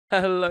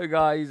Hello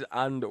guys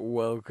and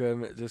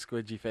welcome to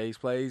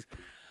Squidgyfaceplays,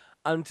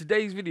 and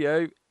today's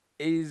video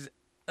is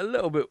a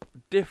little bit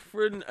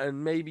different,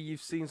 and maybe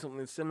you've seen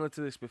something similar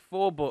to this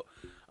before, but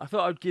I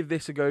thought I'd give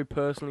this a go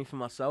personally for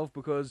myself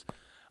because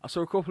I saw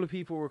a couple of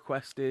people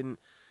requesting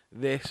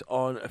this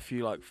on a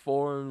few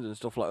forums and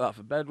stuff like that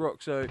for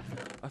Bedrock, so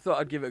I thought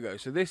I'd give it a go.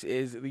 So this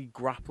is the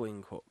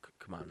grappling hook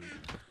command.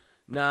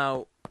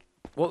 Now,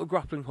 what the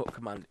grappling hook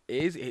command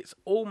is, it's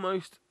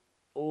almost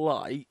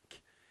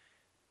like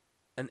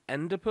an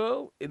ender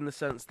pearl in the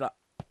sense that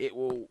it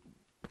will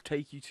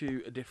take you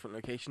to a different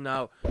location.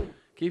 Now,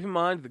 keep in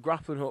mind the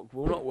grappling hook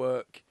will not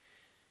work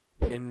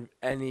in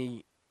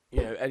any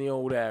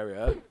old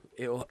area.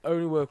 It will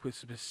only work with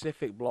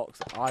specific blocks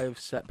that I have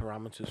set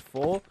parameters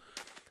for.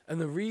 And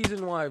the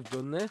reason why I've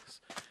done this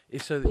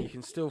is so that you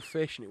can still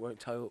fish and it won't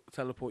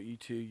teleport you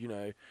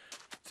to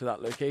to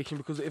that location.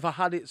 Because if I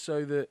had it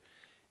so that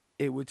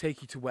it would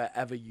take you to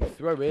wherever you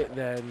throw it,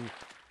 then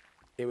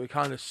it would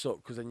kind of suck,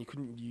 because then you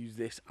couldn't use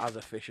this as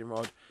a fishing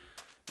rod.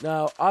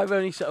 Now, I've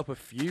only set up a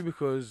few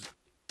because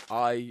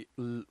I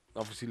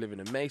obviously live in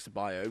a mesa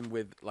biome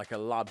with a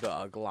lab that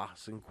are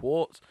glass and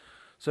quartz.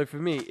 So for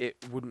me, it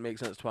wouldn't make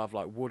sense to have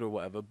wood or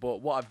whatever.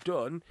 But what I've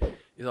done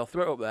is I'll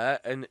throw it up there,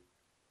 and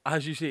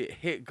as you see, it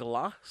hit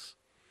glass,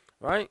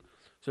 right?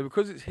 So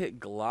because it's hit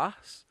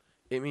glass,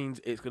 it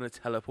means it's going to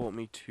teleport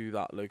me to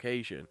that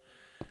location.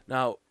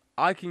 Now,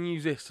 I can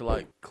use this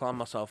to climb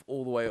myself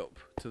all the way up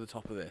to the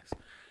top of this,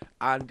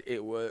 and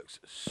it works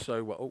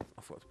so well. Oh,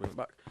 I forgot to bring it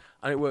back.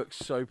 And it works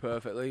so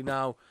perfectly.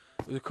 Now,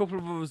 there's a couple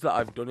of others that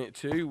I've done it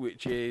to,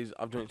 which is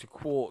I've done it to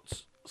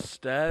quartz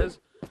stairs,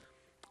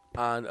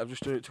 and I've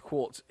just done it to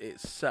quartz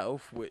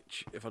itself,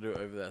 which if I do it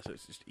over there, so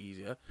it's just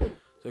easier.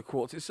 So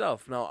quartz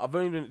itself. Now, I've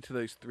only done it to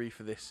those three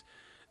for this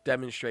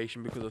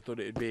demonstration because I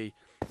thought it would be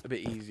a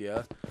bit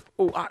easier.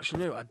 Oh,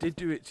 actually, no, I did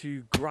do it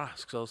to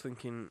grass because I was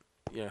thinking,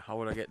 how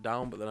would I get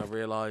down? But then I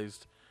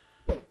realised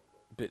a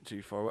bit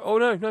too far away. Oh,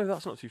 no,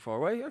 that's not too far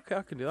away. Okay,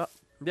 I can do that.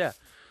 Yeah.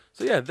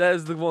 So, yeah,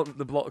 there's the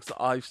blocks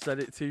that I've set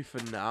it to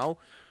for now.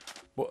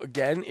 But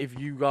again, if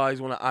you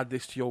guys want to add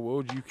this to your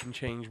world, you can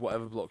change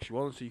whatever blocks you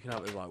want. So you can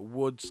have it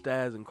wood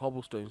stairs and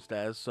cobblestone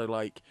stairs. So,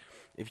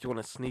 if you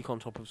want to sneak on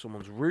top of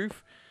someone's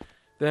roof,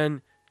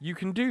 then you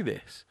can do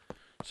this.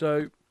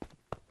 So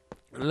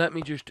let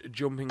me just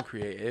jump in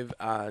creative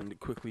and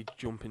quickly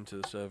jump into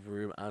the server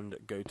room and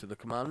go to the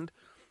command.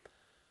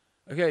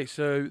 Okay,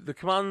 so the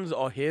commands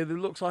are here. It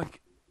looks like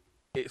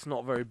it's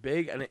not very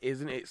big, and it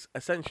isn't. It's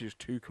essentially just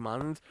two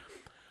commands,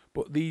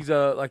 but these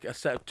are a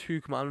set of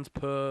two commands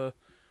per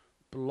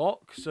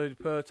block. So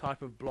per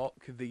type of block,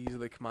 these are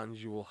the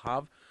commands you will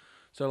have.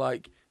 So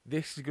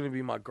this is going to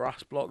be my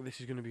grass block. This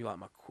is going to be my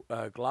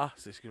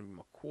glass. This is going to be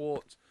my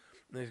quartz.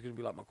 And this is going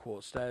to be my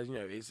quartz stairs.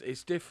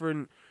 It's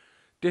different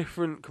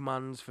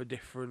commands for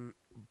different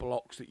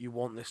blocks that you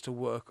want this to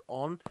work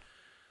on.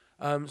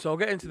 So I'll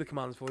get into the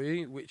commands for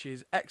you, which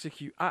is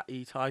execute at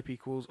e-type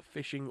equals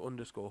fishing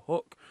underscore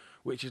hook,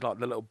 which is the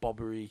little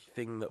bobbery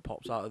thing that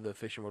pops out of the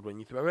fishing rod when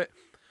you throw it.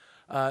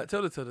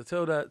 Tilde, tilde,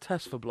 tilde,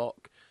 test for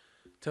block,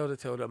 tilde,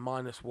 tilde,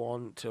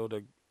 -1,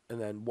 tilde, and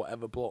then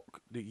whatever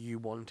block that you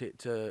want it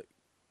to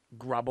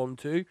grab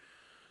onto.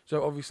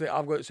 So obviously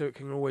I've got it so it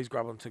can always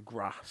grab onto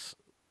grass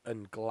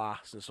and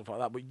glass and stuff like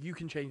that, but you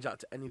can change that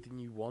to anything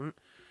you want.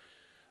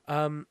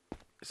 So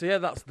yeah,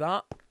 that's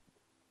that.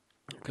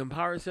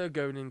 Comparator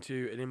going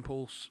into an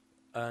impulse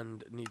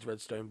and needs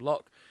redstone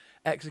block.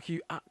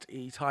 Execute at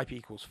e type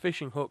equals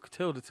fishing hook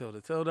tilde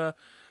tilde tilde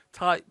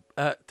type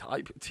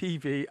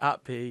TV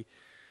at p,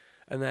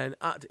 and then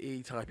at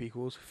e type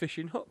equals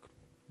fishing hook.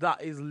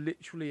 That is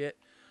literally it.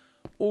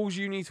 All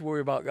you need to worry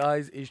about,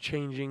 guys, is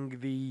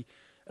changing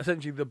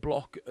essentially the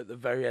block at the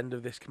very end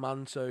of this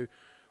command. So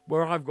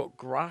where I've got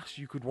grass,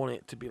 you could want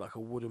it to be a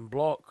wooden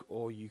block,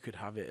 or you could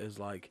have it as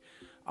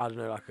I don't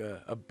know,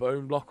 a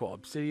bone block or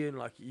obsidian.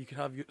 You could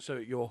have so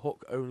your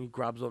hook only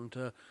grabs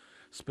onto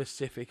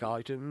specific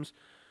items.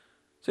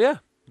 So yeah,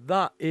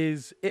 that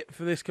is it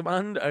for this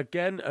command.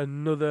 Again,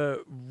 another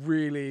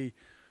really,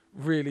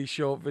 really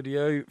short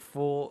video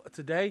for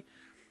today.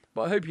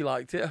 But I hope you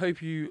liked it. I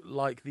hope you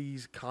like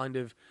these kind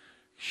of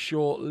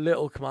short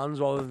little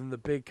commands rather than the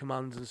big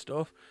commands and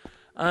stuff.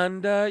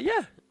 And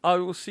yeah, I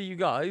will see you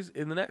guys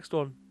in the next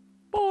one.